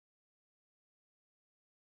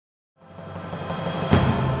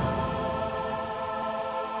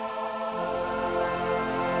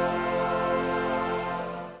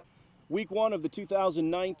Week 1 of the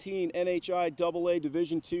 2019 NHI AA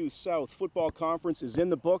Division II South Football Conference is in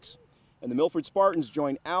the books, and the Milford Spartans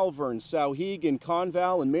join Alvern, Souhegan,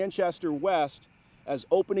 Conval, and Manchester West as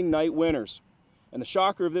opening night winners. And the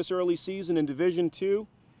shocker of this early season in Division II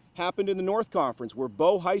happened in the North Conference, where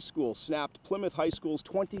Bow High School snapped Plymouth High School's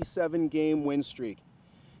 27-game win streak.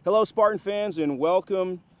 Hello, Spartan fans, and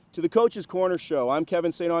welcome to the Coach's Corner Show. I'm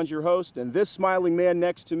Kevin St. Ange, your host, and this smiling man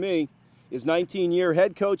next to me is 19-year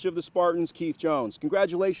head coach of the Spartans, Keith Jones.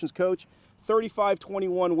 Congratulations, Coach.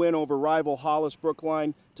 35-21 win over rival Hollis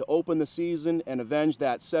Brookline to open the season and avenge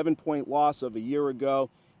that 7-point loss of a year ago.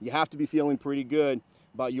 You have to be feeling pretty good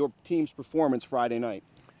about your team's performance Friday night.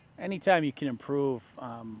 Anytime you can improve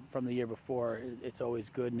from the year before, it's always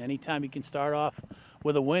good. And anytime you can start off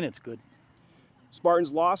with a win, it's good.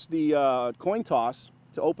 Spartans lost the coin toss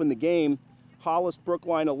to open the game. Hollis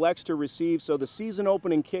Brookline elects to receive, so the season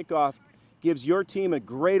opening kickoff gives your team a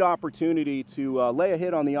great opportunity to lay a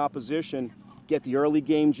hit on the opposition, get the early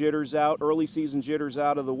game jitters out, early season jitters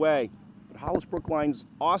out of the way. But Hollis Brookline's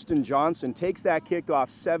Austin Johnson takes that kickoff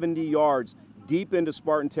 70 yards deep into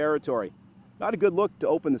Spartan territory. Not a good look to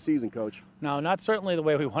open the season, Coach. No, not certainly the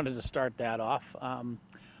way we wanted to start that off.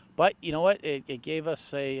 But you know what? It gave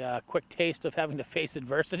us a quick taste of having to face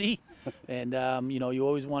adversity. And, you know, you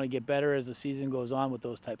always want to get better as the season goes on with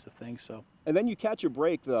those types of things. And then you catch a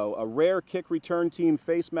break, though. A rare kick return team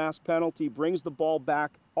face mask penalty brings the ball back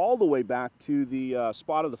all the way back to the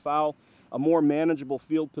spot of the foul, a more manageable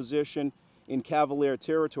field position in Cavalier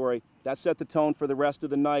territory. That set the tone for the rest of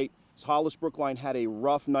the night, as Hollis Brookline had a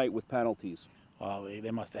rough night with penalties. Well, they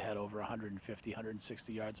must have had over 150,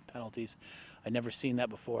 160 yards of penalties. I'd never seen that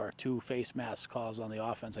before. 2 face mask calls on the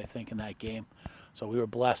offense, I think, in that game. So we were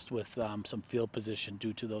blessed with some field position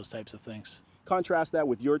due to those types of things. Contrast that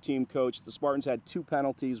with your team, Coach. The Spartans had 2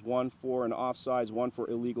 penalties, 1 for an offsides, 1 for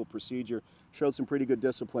illegal procedure. Showed some pretty good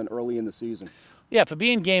discipline early in the season. Yeah, for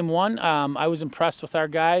being game 1, I was impressed with our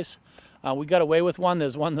guys. We got away with one.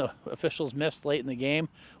 There's one the officials missed late in the game.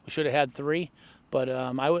 We should have had 3. But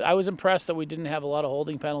I was impressed that we didn't have a lot of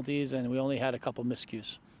holding penalties and we only had a couple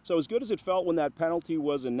miscues. So as good as it felt when that penalty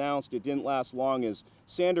was announced, it didn't last long as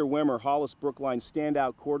Sander Wimmer, Hollis Brookline's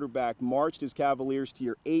standout quarterback, marched his Cavaliers to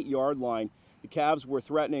your 8-yard line. The Cavs were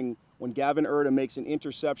threatening when Gavin Erta makes an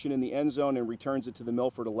interception in the end zone and returns it to the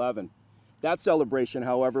Milford 11. That celebration,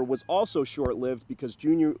 however, was also short-lived because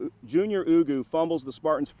Junior Ugu fumbles the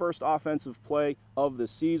Spartans' first offensive play of the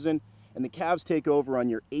season, and the Cavs take over on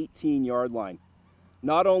your 18-yard line.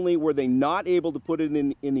 Not only were they not able to put it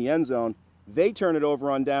in the end zone, they turn it over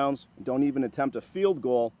on downs and don't even attempt a field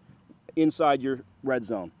goal inside your red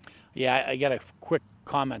zone. Yeah, I got a quick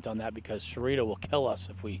comment on that because Sharita will kill us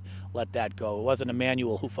if we let that go. It wasn't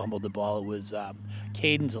Emmanuel who fumbled the ball. It was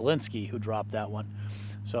Caden Zielinski who dropped that one.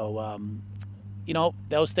 So, you know,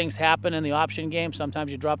 those things happen in the option game.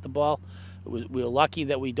 Sometimes you drop the ball. We were lucky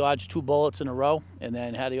that we dodged 2 bullets in a row and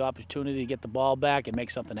then had the opportunity to get the ball back and make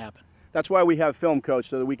something happen. That's why we have film, Coach,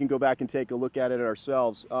 so that we can go back and take a look at it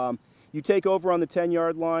ourselves. You take over on the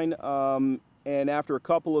 10-yard line, and after a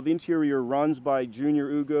couple of interior runs by Junior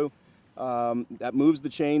Ugu, that moves the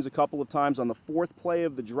chains a couple of times. On the 4th play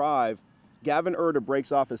of the drive, Gavin Erta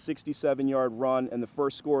breaks off a 67-yard run and the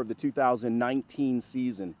first score of the 2019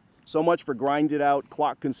 season. So much for grinded-out,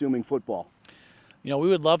 clock-consuming football. You know, we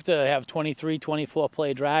would love to have 23,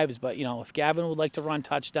 24-play drives, but, you know, if Gavin would like to run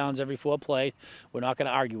touchdowns every 4 plays, we're not going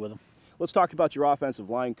to argue with him. Let's talk about your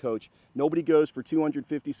offensive line, Coach. Nobody goes for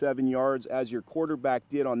 257 yards as your quarterback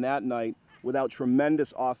did on that night without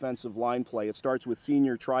tremendous offensive line play. It starts with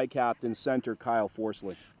senior tri-captain center Kyle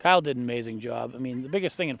Forsley. Kyle did an amazing job. I mean, the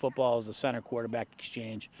biggest thing in football is the center-quarterback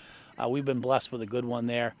exchange. We've been blessed with a good one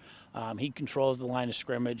there. He controls the line of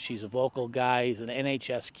scrimmage. He's a vocal guy. He's an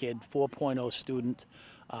NHS kid, 4.0 student.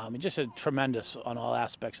 He just did tremendous on all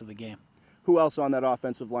aspects of the game. Who else on that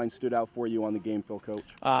offensive line stood out for you on the game, Phil, Coach?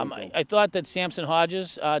 I thought that Samson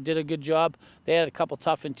Hodges did a good job. They had a couple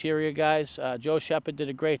tough interior guys. Joe Shepard did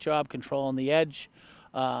a great job controlling the edge.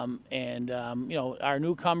 You know, our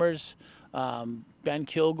newcomers, Ben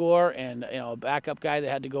Kilgore and, you know, a backup guy that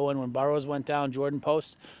had to go in when Burrows went down, Jordan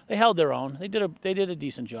Post, they held their own. They did a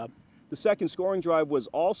decent job. The second scoring drive was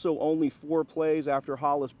also only 4 plays after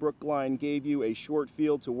Hollis Brookline gave you a short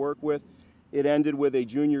field to work with. It ended with a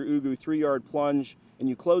Junior Ugu 3-yard plunge, and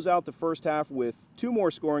you close out the first half with 2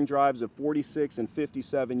 more scoring drives of 46 and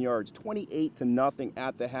 57 yards, 28-0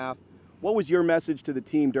 at the half. What was your message to the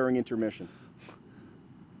team during intermission?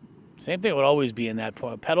 Same thing would always be in that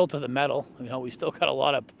point. Pedal to the metal. You know, we still got a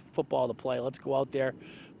lot of football to play. Let's go out there,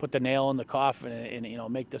 put the nail in the coffin, and you know,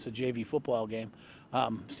 make this a JV football game.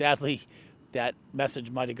 Sadly, that message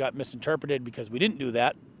might have got misinterpreted because we didn't do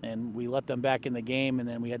that, and we let them back in the game, and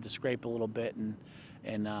then we had to scrape a little bit and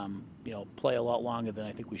play a lot longer than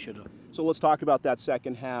I think we should have. So let's talk about that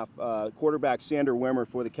second half. Quarterback Sander Wimmer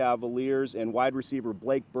for the Cavaliers and wide receiver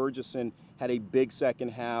Blake Burgesson had a big second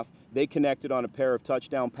half. They connected on a pair of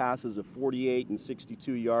touchdown passes of 48 and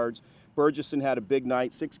 62 yards. Burgesson had a big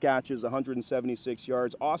night, 6 catches, 176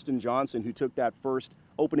 yards. Austin Johnson, who took that first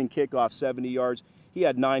opening kickoff 70 yards, he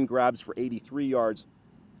had 9 grabs for 83 yards.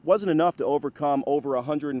 Wasn't enough to overcome over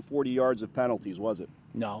 140 yards of penalties, was it?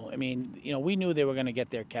 No, I mean, we knew they were going to get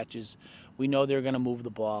their catches. We know they were going to move the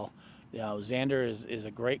ball. Xander is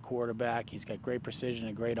a great quarterback. He's got great precision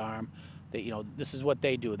and great arm. This is what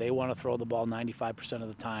they do. They want to throw the ball 95% of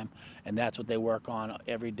the time, and that's what they work on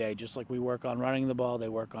every day. Just like we work on running the ball, they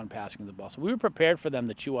work on passing the ball. So we were prepared for them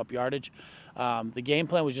to chew up yardage. The game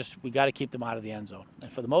plan was just we got to keep them out of the end zone.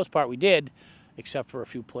 And for the most part, we did, except for a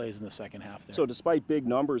few plays in the second half there. So despite big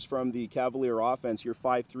numbers from the Cavalier offense, your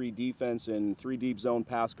 5-3 defense and 3 deep zone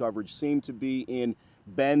pass coverage seemed to be in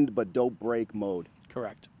bend but don't break mode.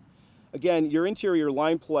 Correct. Again, your interior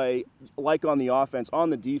line play, like on the offense, on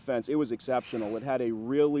the defense, it was exceptional. It had a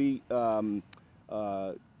really, it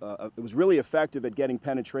was really effective at getting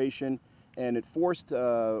penetration, and it forced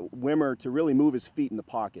Wimmer to really move his feet in the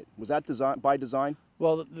pocket. Was that by design?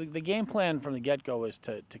 Well, the game plan from the get-go is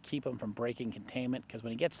to keep him from breaking containment, because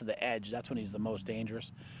when he gets to the edge, that's when he's the most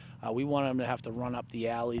dangerous. We want him to have to run up the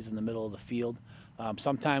alleys in the middle of the field.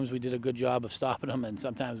 Sometimes we did a good job of stopping him, and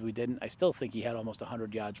sometimes we didn't. I still think he had almost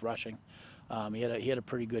 100 yards rushing. He had a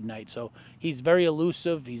pretty good night. So he's very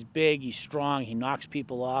elusive. He's big. He's strong. He knocks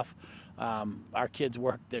people off. Our kids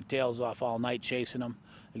worked their tails off all night chasing him,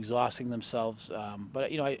 exhausting themselves.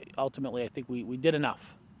 But ultimately, I think we did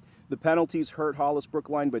enough. The penalties hurt Hollis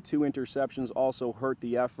Brookline, but 2 interceptions also hurt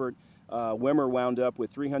the effort. Wimmer wound up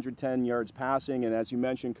with 310 yards passing, and as you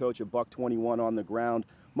mentioned, Coach, a $121 on the ground.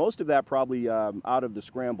 Most of that probably out of the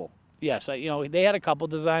scramble. Yes, they had a couple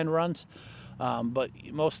design runs, but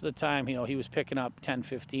most of the time, he was picking up 10,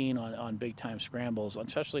 15 on big-time scrambles,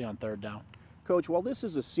 especially on third down. Coach, while this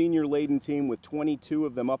is a senior-laden team with 22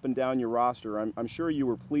 of them up and down your roster, I'm sure you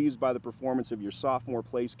were pleased by the performance of your sophomore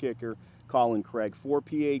place kicker, Colin Craig. 4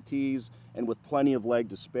 PATs and with plenty of leg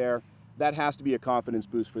to spare. That has to be a confidence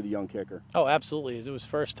boost for the young kicker. Oh, absolutely. It was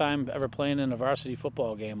first time ever playing in a varsity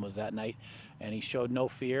football game was that night, and he showed no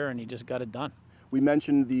fear, and he just got it done. We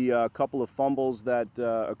mentioned the couple of fumbles that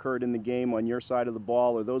occurred in the game on your side of the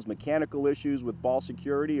ball. Are those mechanical issues with ball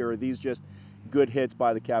security, or are these just good hits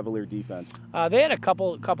by the Cavalier defense? They had a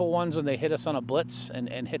couple ones when they hit us on a blitz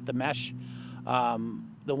and hit the mesh.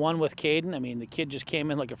 The one with Caden, I mean, the kid just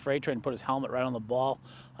came in like a freight train and put his helmet right on the ball.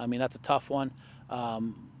 I mean, that's a tough one.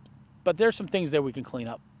 But there's some things there we can clean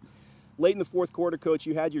up. Late in the fourth quarter, Coach,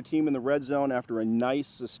 you had your team in the red zone after a nice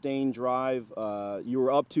sustained drive. You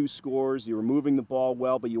were up 2 scores. You were moving the ball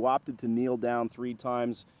well, but you opted to kneel down 3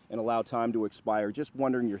 times and allow time to expire. Just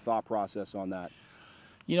wondering your thought process on that.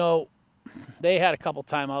 They had a couple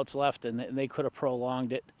timeouts left, and they could have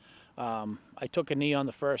prolonged it. I took a knee on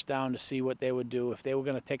the first down to see what they would do. If they were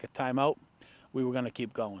going to take a timeout, we were going to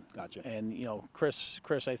keep going. Gotcha. And,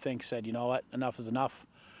 Chris, I think, said, you know what, enough is enough.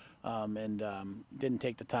 And didn't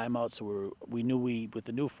take the timeout, so we knew with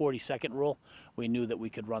the new 40-second rule, we knew that we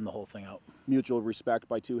could run the whole thing out. Mutual respect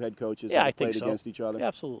by 2 head coaches that played think so. Against each other? Yeah,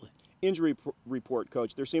 absolutely. Injury report,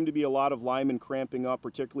 Coach. There seemed to be a lot of linemen cramping up,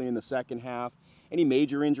 particularly in the second half. Any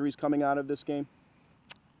major injuries coming out of this game?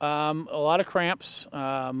 A lot of cramps.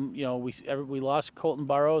 We lost Colton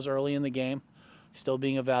Burrows early in the game, still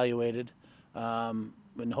being evaluated. And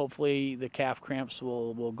hopefully the calf cramps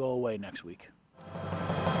will go away next week.